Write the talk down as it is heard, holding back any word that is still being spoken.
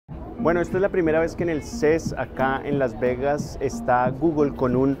Bueno, esta es la primera vez que en el CES acá en Las Vegas está Google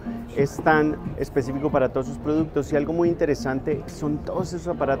con un stand específico para todos sus productos, y algo muy interesante son todos esos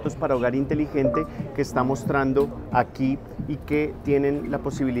aparatos para hogar inteligente que está mostrando aquí y que tienen la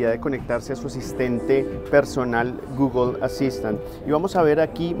posibilidad de conectarse a su asistente personal Google Assistant. Y vamos a ver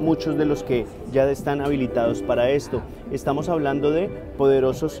aquí muchos de los que ya están habilitados para esto. Estamos hablando de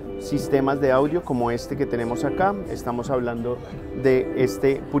poderosos sistemas de audio como este que tenemos acá, estamos hablando de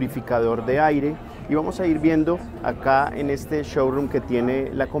este purificador de aire, y vamos a ir viendo acá en este showroom que tiene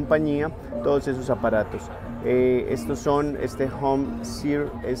la compañía todos esos aparatos. Estos son, este Home Seer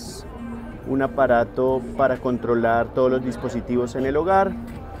es un aparato para controlar todos los dispositivos en el hogar.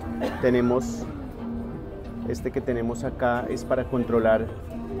 Tenemos este que tenemos acá, es para controlar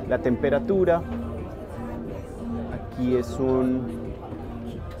la temperatura. Aquí es un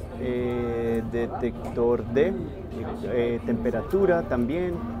detector de temperatura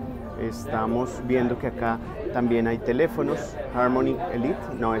también. Estamos viendo que acá también hay teléfonos, Harmony Elite,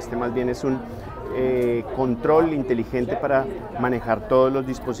 no, este más bien es un control inteligente para manejar todos los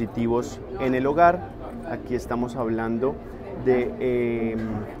dispositivos en el hogar. Aquí estamos hablando de,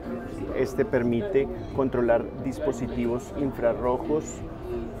 este permite controlar dispositivos infrarrojos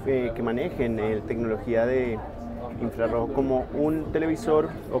que manejen tecnología de infrarrojo, como un televisor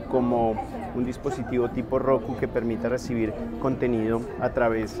o como un dispositivo tipo Roku que permita recibir contenido a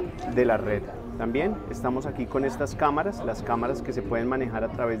través de la red. También estamos aquí con estas cámaras, las cámaras que se pueden manejar a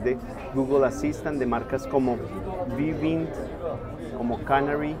través de Google Assistant de marcas como Vivint, como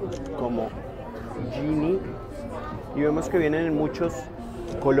Canary, como Genie, y vemos que vienen en muchos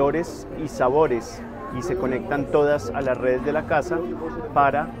colores y sabores y se conectan todas a las redes de la casa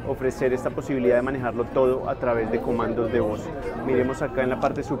para ofrecer esta posibilidad de manejarlo todo a través de comandos de voz. Miremos acá en la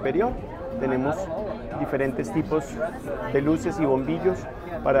parte superior, tenemos diferentes tipos de luces y bombillos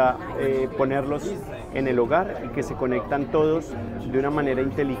para ponerlos en el hogar y que se conectan todos de una manera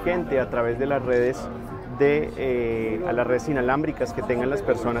inteligente a través de las redes a las redes inalámbricas que tengan las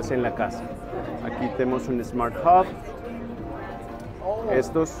personas en la casa. Aquí tenemos un Smart Hub.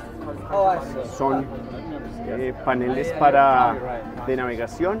 Estos son paneles de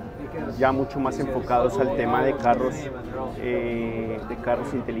navegación, ya mucho más enfocados al tema de carros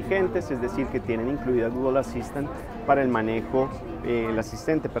inteligentes, es decir, que tienen incluida Google Assistant para el manejo, el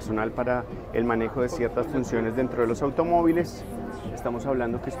asistente personal para el manejo de ciertas funciones dentro de los automóviles. Estamos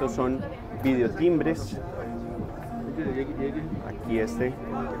hablando que estos son videotimbres. Aquí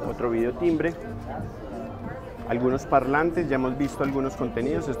otro videotimbre. Algunos parlantes, ya hemos visto algunos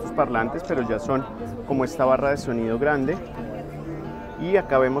contenidos, estos parlantes, pero ya son como esta barra de sonido grande. Y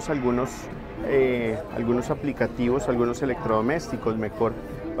acá vemos algunos aplicativos, algunos electrodomésticos mejor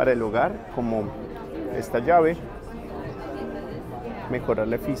para el hogar, como esta llave. Mejorar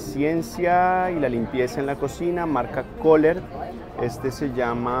la eficiencia y la limpieza en la cocina, marca Kohler. Este se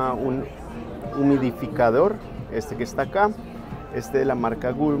llama un humidificador, este que está acá. Este de la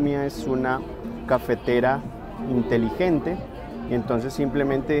marca Gourmet es una cafetera inteligente, y entonces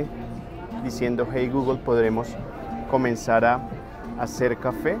simplemente diciendo Hey Google podremos comenzar a hacer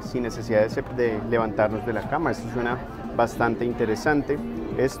café sin necesidad de levantarnos de la cama. Esto suena bastante interesante.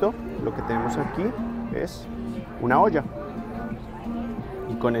 Esto, lo que tenemos aquí es una olla,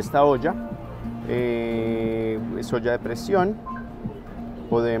 y con esta olla es olla de presión,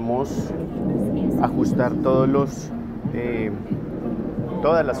 podemos ajustar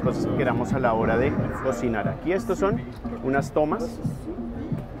todas las cosas que queramos a la hora de cocinar. Aquí estos son unas tomas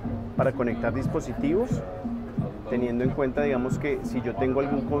para conectar dispositivos, teniendo en cuenta, digamos, que si yo tengo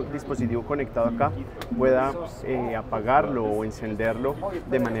algún dispositivo conectado acá, pueda apagarlo o encenderlo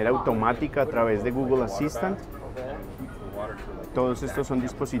de manera automática a través de Google Assistant. Todos estos son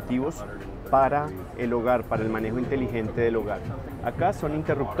dispositivos para el hogar, para el manejo inteligente del hogar. Acá son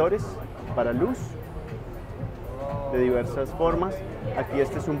interruptores para luz de diversas formas. Aquí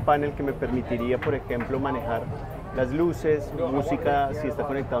este es un panel que me permitiría, por ejemplo, manejar las luces, música, si está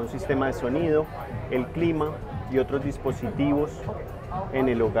conectado a un sistema de sonido, el clima y otros dispositivos en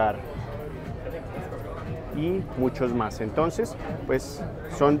el hogar, y muchos más. Entonces, pues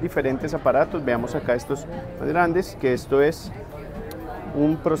son diferentes aparatos. Veamos acá estos más grandes, que esto es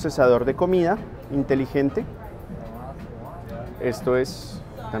un procesador de comida inteligente. Esto es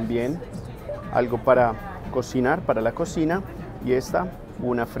también algo para cocinar, para la cocina, y esta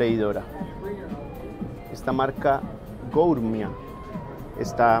una freidora. Esta marca Gourmet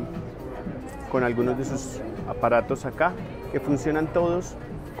está con algunos de sus aparatos acá que funcionan todos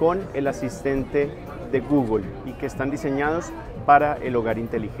con el asistente de Google y que están diseñados para el hogar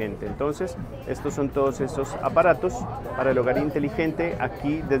inteligente. Entonces, estos son todos estos aparatos para el hogar inteligente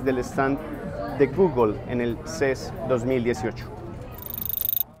aquí desde el stand de Google en el CES 2018.